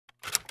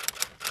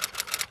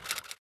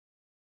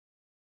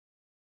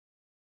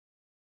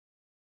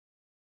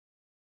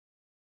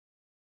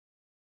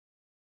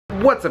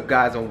What's up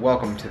guys, and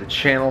welcome to the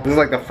channel. This is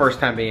like the first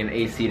time being in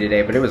AC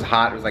today, but it was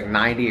hot. It was like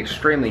 90,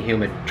 extremely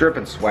humid,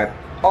 dripping sweat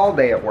all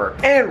day at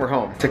work, and we're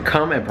home to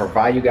come and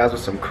provide you guys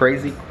with some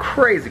crazy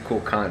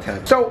cool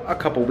content. So a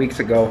couple weeks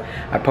ago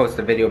I posted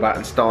a video about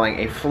installing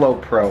a Flo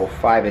Pro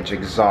 5-inch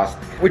exhaust,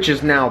 which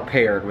is now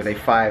paired with a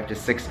 5 to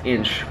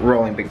 6-inch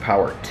rolling big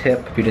power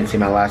tip. If you didn't see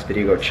my last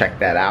video, go check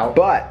that out.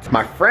 But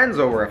my friends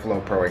over at Flo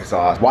Pro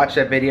Exhaust watched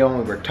that video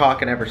and we're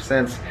talking ever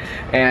since,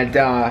 and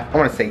I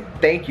want to say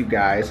thank you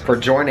guys for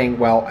joining,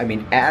 well, I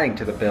mean adding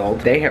to the build.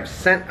 They have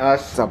sent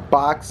us a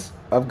box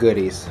of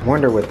goodies.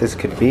 Wonder what this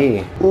could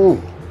be.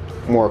 Ooh,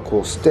 more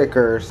cool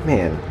stickers.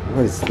 Man,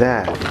 what is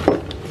that?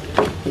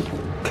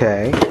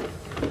 Okay.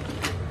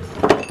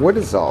 What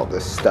is all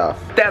this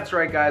stuff? That's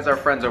right guys, our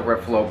friends over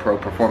at Flo Pro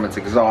Performance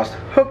Exhaust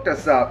hooked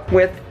us up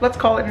with, let's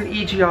call it an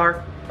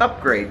EGR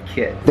upgrade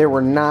kit. There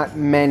were not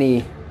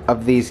many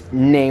of these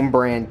name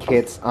brand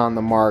kits on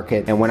the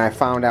market, and when I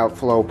found out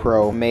Flo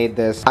Pro made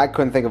this, I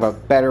couldn't think of a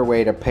better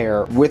way to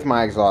pair with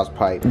my exhaust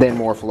pipe than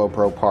more Flo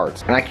Pro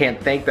parts, and I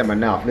can't thank them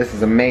enough. This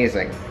is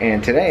amazing.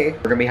 And today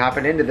we're gonna be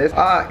hopping into this.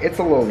 It's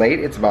a little late,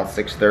 it's about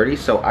 6:30,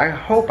 so I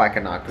hope I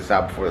can knock this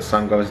out before the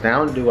sun goes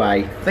down. Do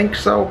I think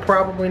so?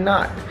 Probably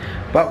not,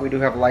 but we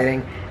do have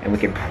lighting and we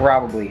can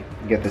probably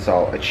get this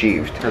all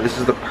achieved. Now this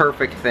is the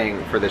perfect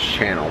thing for this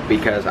channel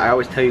because I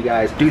always tell you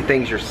guys, do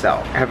things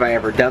yourself. Have I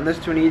ever done this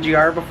to an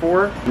EGR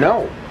before?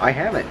 No, I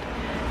haven't.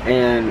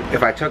 And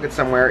if I took it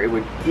somewhere, it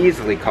would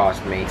easily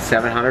cost me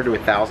 $700 to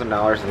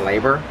 $1,000 in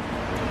labor.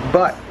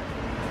 But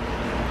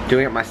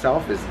doing it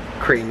myself is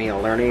creating me a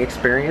learning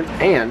experience,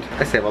 and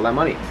I save all that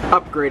money.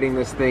 Upgrading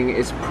this thing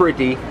is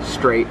pretty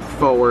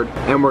straightforward,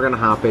 and we're gonna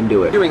hop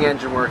into it. Doing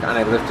engine work on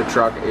a lifted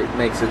truck, it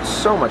makes it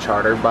so much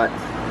harder, but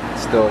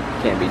still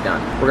can be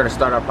done. We're gonna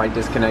start off by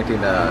disconnecting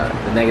the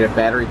negative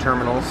battery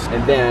terminals,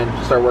 and then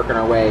start working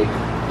our way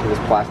to this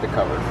plastic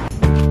cover.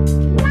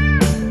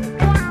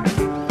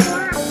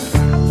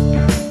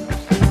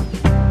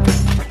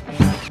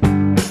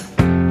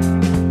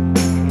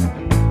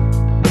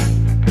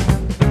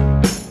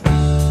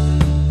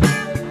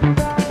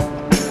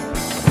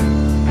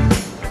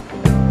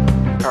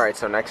 Alright,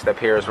 so next step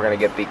here is we're gonna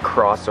get the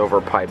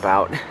crossover pipe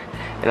out,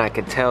 and I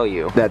can tell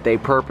you that they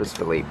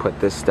purposefully put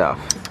this stuff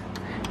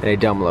in a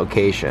dumb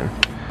location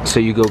so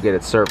you go get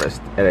it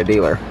serviced at a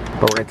dealer.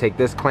 But we're gonna take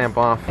this clamp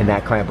off and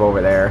that clamp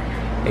over there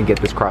and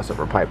get this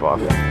crossover pipe off.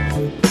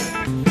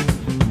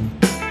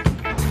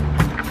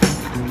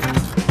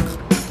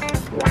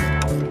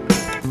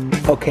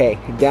 Okay,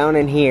 down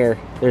in here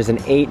there's an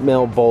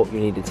 8mm bolt you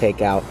need to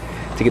take out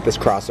to get this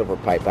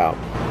crossover pipe out.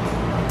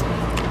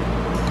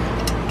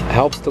 It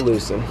helps to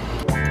loosen.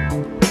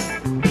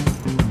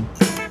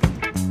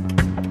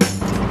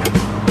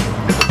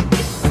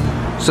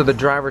 So the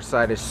driver's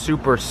side is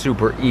super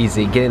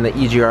easy. Getting the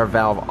EGR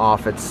valve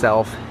off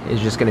itself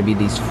is just gonna be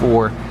these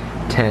 4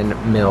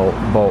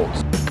 10mm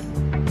bolts.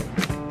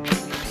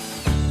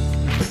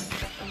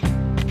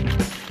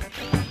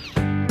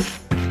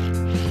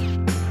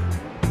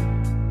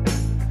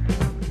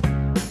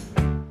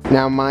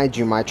 Now mind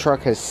you, my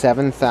truck has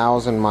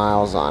 7,000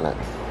 miles on it.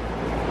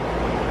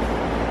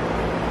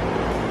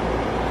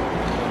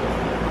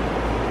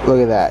 Look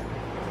at that.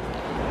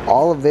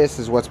 All of this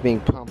is what's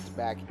being pumped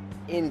back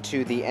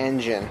into the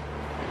engine.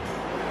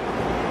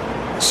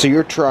 So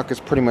your truck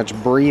is pretty much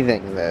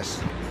breathing this.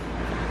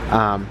 Look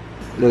at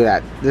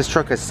that. This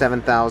truck has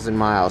 7,000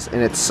 miles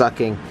and it's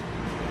sucking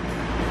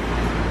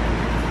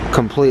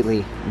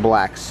completely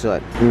black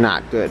soot.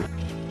 Not good.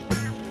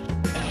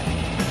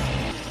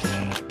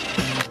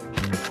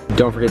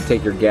 Don't forget to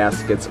take your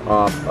gaskets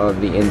off of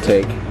the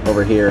intake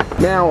over here.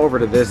 Now over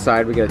to this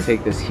side, we gotta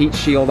take this heat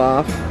shield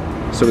off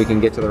so we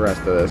can get to the rest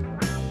of this.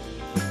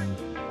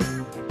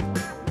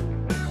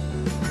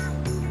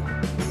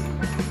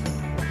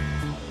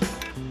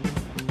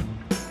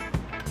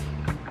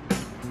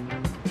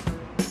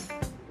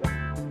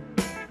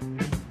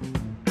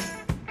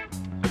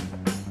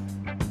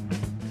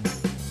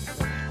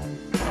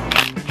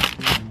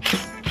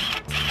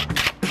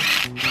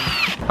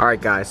 Alright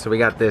guys, so we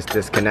got this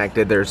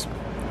disconnected. There's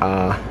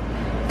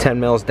 10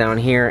 mils down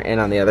here, and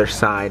on the other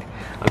side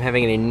I'm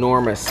having an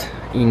enormous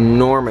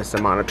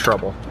amount of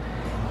trouble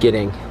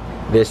getting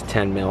this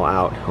 10 mil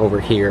out over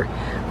here.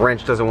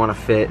 Wrench doesn't want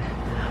to fit.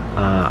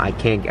 I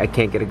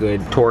can't get a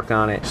good torque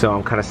on it, so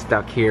I'm kind of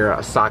stuck here.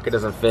 A socket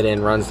doesn't fit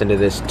in, runs into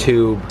this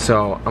tube,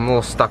 so I'm a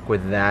little stuck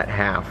with that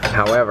half.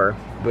 However,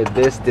 with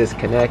this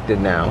disconnected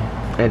now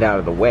and out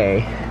of the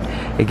way,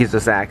 it gives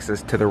us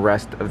access to the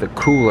rest of the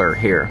cooler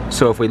here.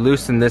 So if we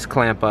loosen this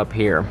clamp up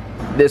here,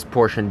 this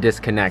portion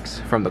disconnects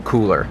from the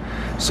cooler.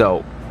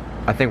 So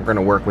I think we're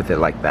gonna work with it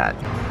like that.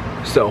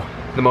 So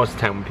the most of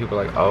the time when people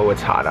are like, oh,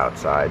 it's hot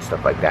outside,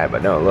 stuff like that,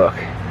 but no, look,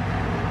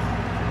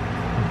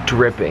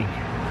 dripping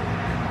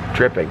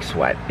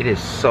sweat. It is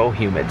so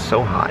humid,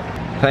 so hot.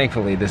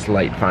 Thankfully, this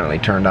light finally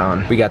turned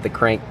on. We got the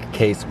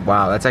crankcase.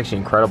 Wow, that's actually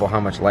incredible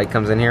how much light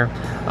comes in here.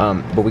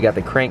 But we got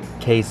the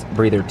crankcase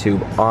breather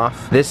tube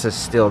off. This is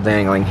still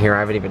dangling here. I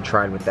haven't even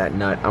tried with that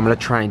nut. I'm gonna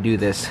try and do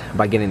this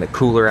by getting the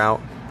cooler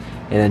out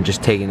and then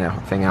just taking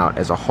that thing out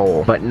as a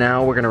whole. But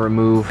now we have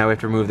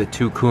to remove the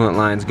 2 coolant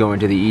lines going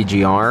to the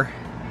EGR,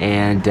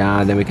 and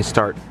then we can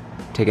start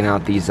taking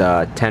out these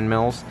 10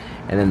 mils,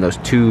 and then those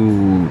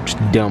 2 just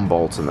dumb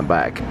bolts in the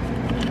back.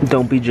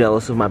 Don't be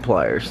jealous of my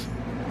pliers.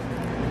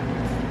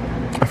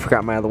 I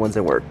forgot my other ones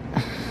at work.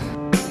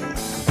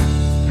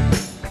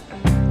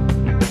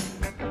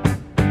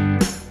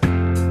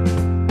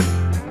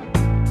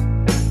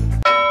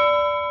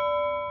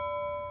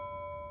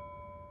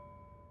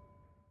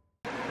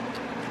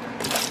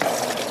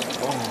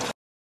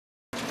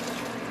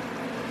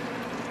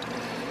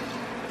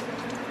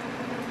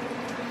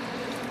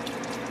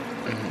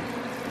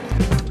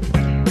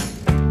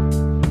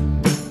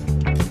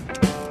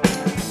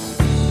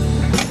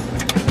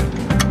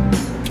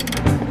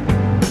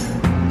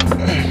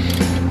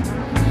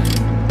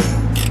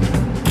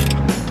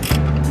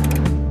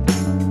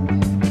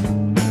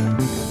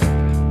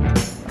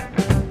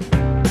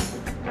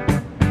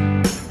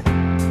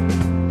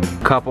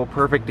 Couple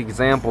perfect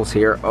examples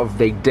here of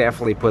they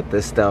definitely put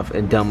this stuff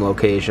in dumb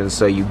locations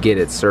so you get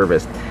it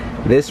serviced.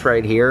 This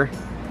right here,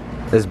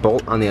 this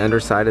bolt on the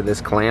underside of this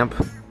clamp,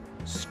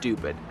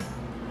 stupid.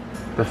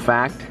 The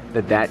fact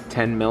that that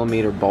 10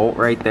 millimeter bolt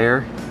right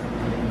there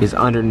is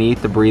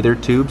underneath the breather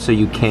tube, so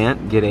you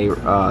can't get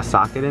a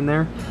socket in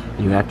there.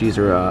 You have to use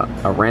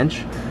a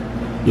wrench.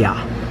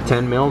 Yeah,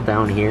 10 mil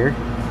down here.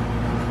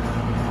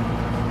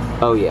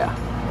 Oh yeah,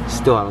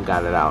 still haven't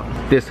got it out.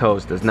 This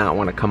hose does not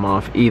want to come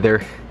off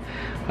either.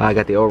 I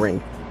got the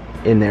O-ring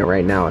in there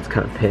right now. It's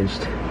kind of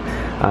pinched.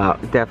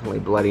 Definitely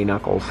bloody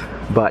knuckles,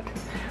 but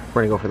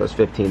we're gonna go for those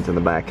 15s in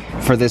the back.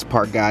 For this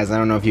part, guys, I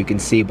don't know if you can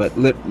see, but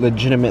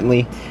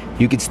legitimately,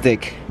 you could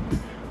stick,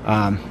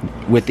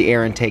 with the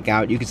air intake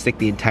out, you could stick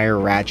the entire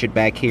ratchet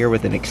back here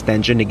with an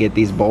extension to get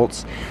these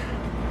bolts,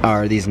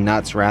 or these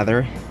nuts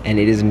rather, and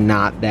it is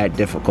not that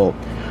difficult.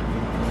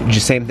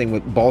 Just same thing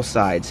with both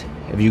sides.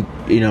 If you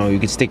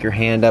could stick your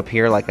hand up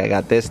here like I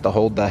got this to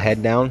hold the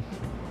head down,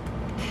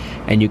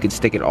 and you can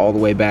stick it all the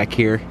way back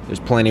here. There's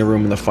plenty of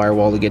room in the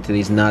firewall to get to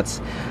these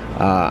nuts.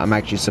 I'm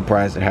actually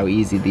surprised at how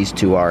easy these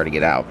 2 are to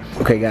get out.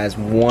 Okay guys,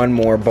 one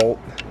more bolt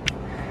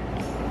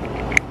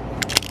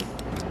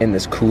and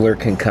this cooler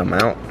can come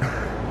out.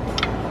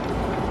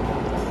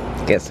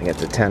 Guessing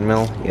it's a 10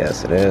 mil.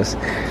 Yes, it is.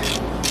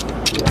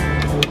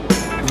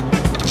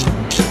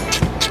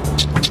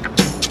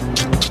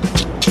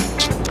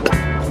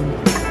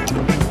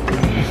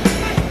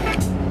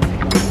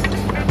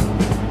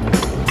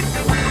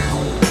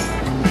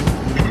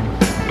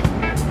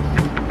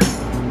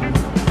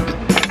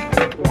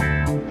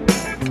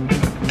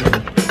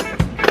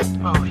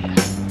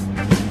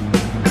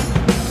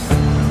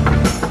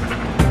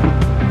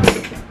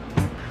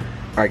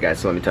 Alright guys,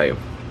 so let me tell you,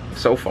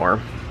 so far,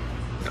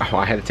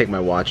 I had to take my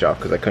watch off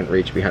because I couldn't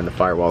reach behind the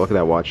firewall. Look at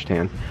that watch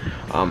tan.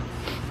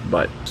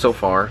 But so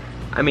far,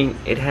 I mean,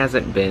 it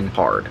hasn't been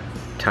hard.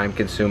 Time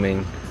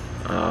consuming,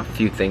 a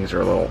few things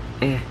are a little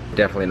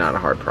definitely not a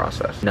hard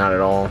process. Not at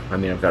all. I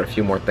mean, I've got a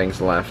few more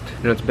things left.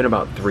 It's been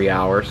about 3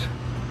 hours.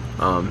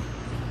 So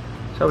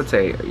I would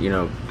say,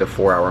 the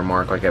 4-hour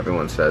mark, like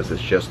everyone says, is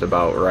just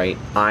about right.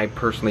 I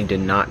personally did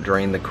not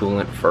drain the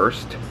coolant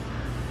first.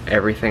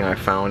 Everything I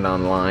found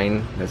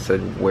online that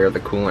said where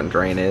the coolant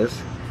drain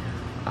is,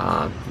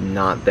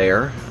 not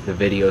there. The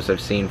videos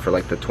I've seen for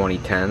like the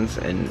 2010s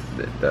and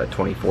the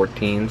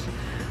 2014s,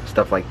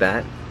 stuff like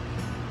that,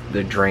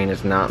 the drain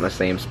is not in the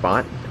same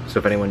spot. So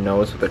if anyone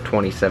knows what the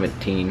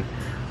 2017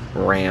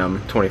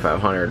 Ram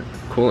 2500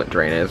 coolant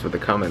drain is with the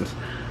Cummins,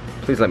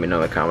 please let me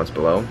know in the comments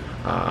below.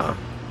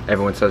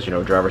 Everyone says,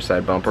 driver's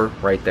side bumper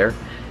right there.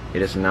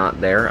 It is not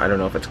there. I don't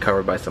know if it's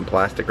covered by some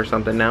plastic or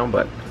something now,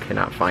 but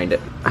cannot find it.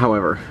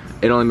 However,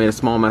 it only made a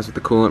small mess with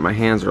the coolant. My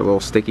hands are a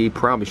little sticky.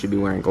 Probably should be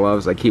wearing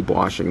gloves. I keep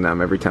washing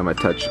them every time I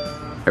touch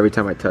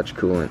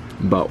coolant.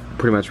 But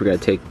pretty much we gotta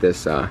take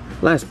this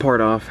last part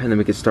off, and then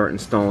we can start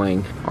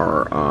installing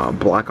our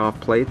block off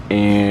plate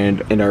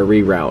and our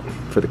reroute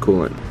for the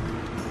coolant.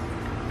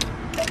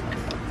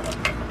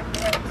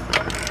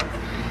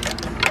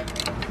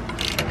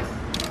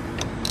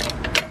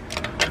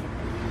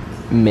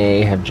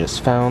 May have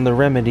just found the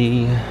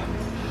remedy.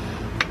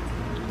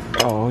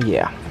 Oh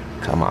yeah,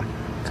 come on,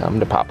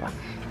 come to Papa.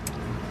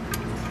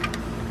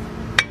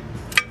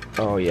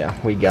 Oh yeah,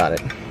 we got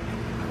it.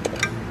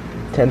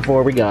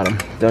 10-4, we got him.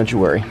 Don't you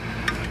worry.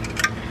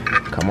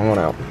 Come on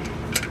out.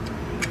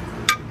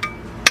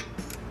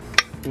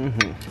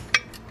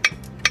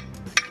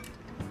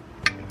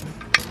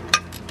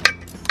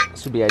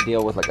 This would be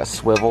ideal with like a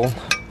swivel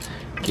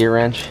gear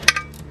wrench,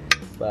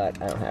 but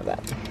I don't have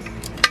that.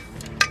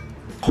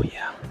 Oh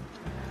yeah.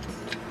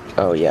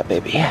 Oh yeah,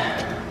 baby.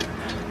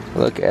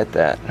 Look at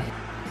that.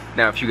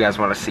 Now if you guys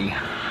want to see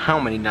how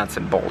many nuts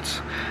and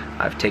bolts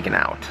I've taken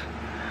out,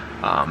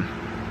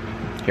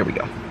 here we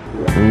go.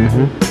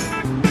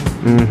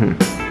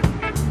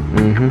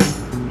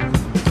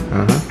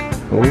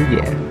 Oh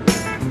yeah.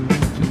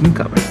 Keep them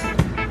coming.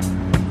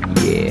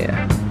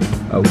 Yeah.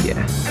 Oh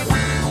yeah.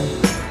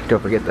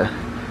 Don't forget the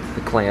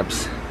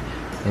clamps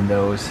and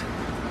those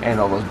and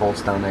all those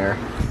bolts down there.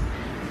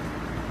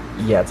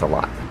 yeah, it's a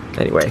lot.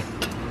 Anyway,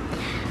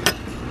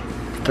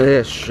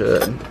 this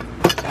should,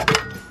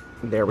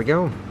 there we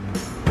go.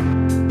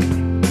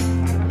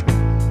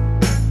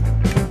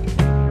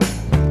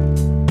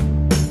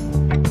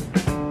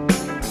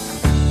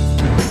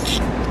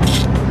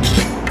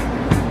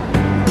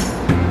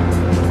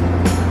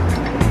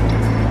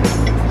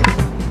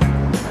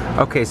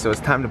 Okay, so it's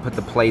time to put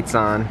the plates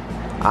on.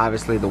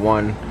 Obviously the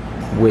one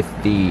with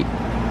the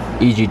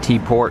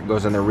EGT port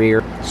goes in the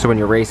rear. So when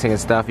you're racing and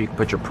stuff, you can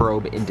put your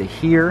probe into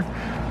here.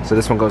 So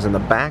this one goes in the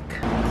back,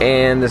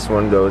 and this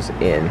one goes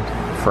in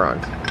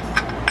front.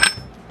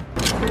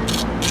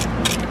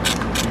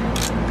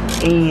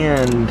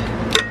 And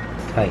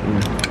tighten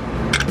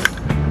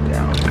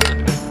down.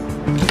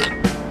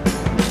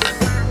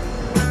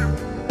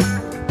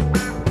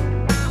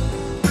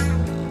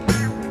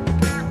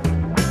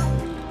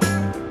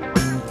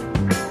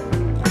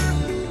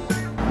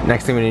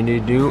 Next thing we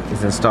need to do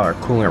is install our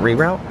coolant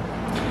reroute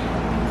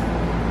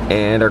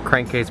and our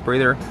crankcase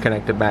breather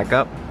connected back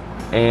up,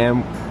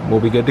 and we'll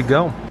be good to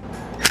go.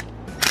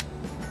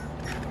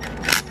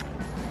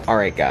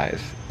 Alright guys,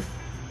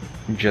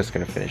 I'm just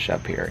gonna finish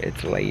up here.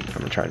 It's late,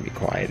 I'm trying to be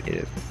quiet. It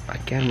is,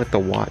 again with the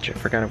watch, I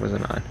forgot it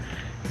wasn't on.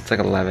 It's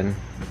like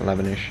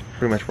 11-ish,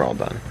 pretty much we're all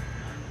done.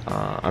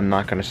 I'm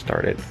not gonna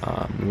start it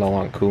low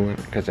on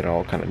coolant because it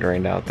all kind of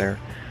drained out there.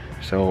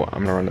 So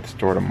I'm gonna run to the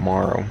store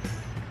tomorrow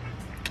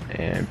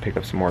and pick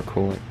up some more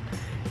coolant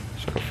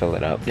so I can fill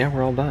it up. Yeah,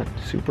 we're all done.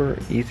 Super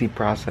easy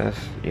process,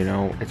 you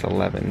know. It's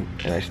 11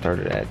 and I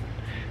started at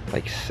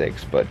like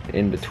 6, but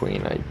in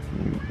between I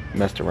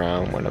messed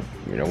around, went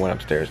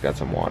upstairs, got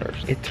some water.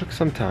 It took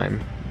some time,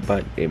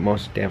 but it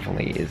most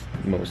definitely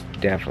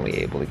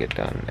able to get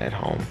done at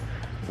home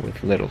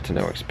with little to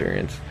no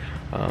experience.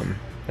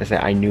 I say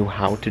I knew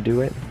how to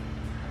do it.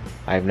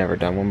 I've never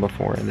done one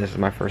before, and this is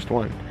my first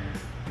one.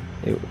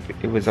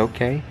 It was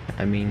okay.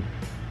 I mean,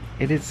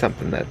 it is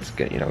something that's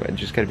good, you know, I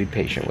just gotta be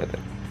patient with it.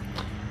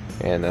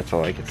 And that's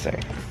all I could say.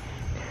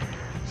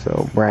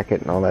 So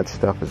bracket and all that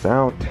stuff is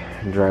out,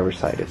 driver's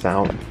side is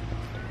out.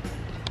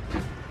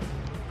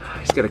 I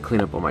just gotta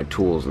clean up all my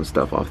tools and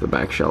stuff off the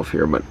back shelf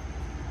here, but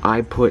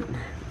I put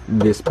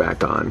this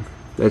back on.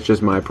 That's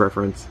just my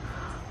preference.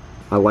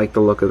 I like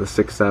the look of the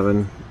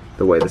 6.7,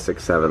 the way the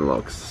 6.7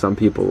 looks. Some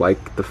people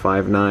like the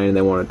 5.9,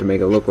 they want it to make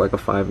it look like a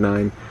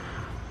 5.9.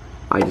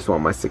 I just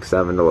want my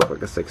 6.7 to look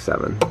like a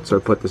 6.7. So I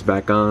put this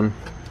back on.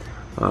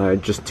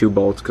 Just 2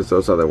 bolts because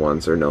those other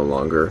ones are no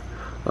longer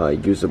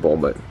usable,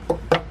 but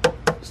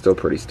still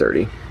pretty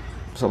sturdy.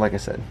 So like I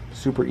said,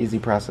 super easy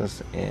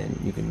process, and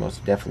you can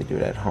most definitely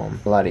do it at home.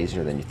 A lot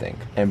easier than you think,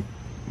 and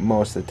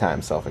most of the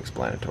time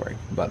self-explanatory.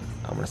 But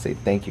I'm gonna say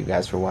thank you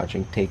guys for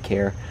watching. Take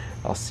care.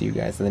 I'll see you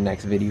guys in the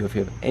next video. If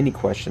you have any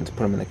questions,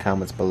 put them in the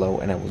comments below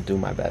and I will do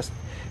my best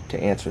to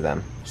answer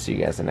them. See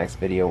you guys in the next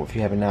video. If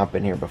you have not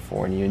been here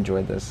before and you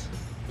enjoyed this,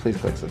 please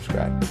click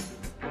subscribe.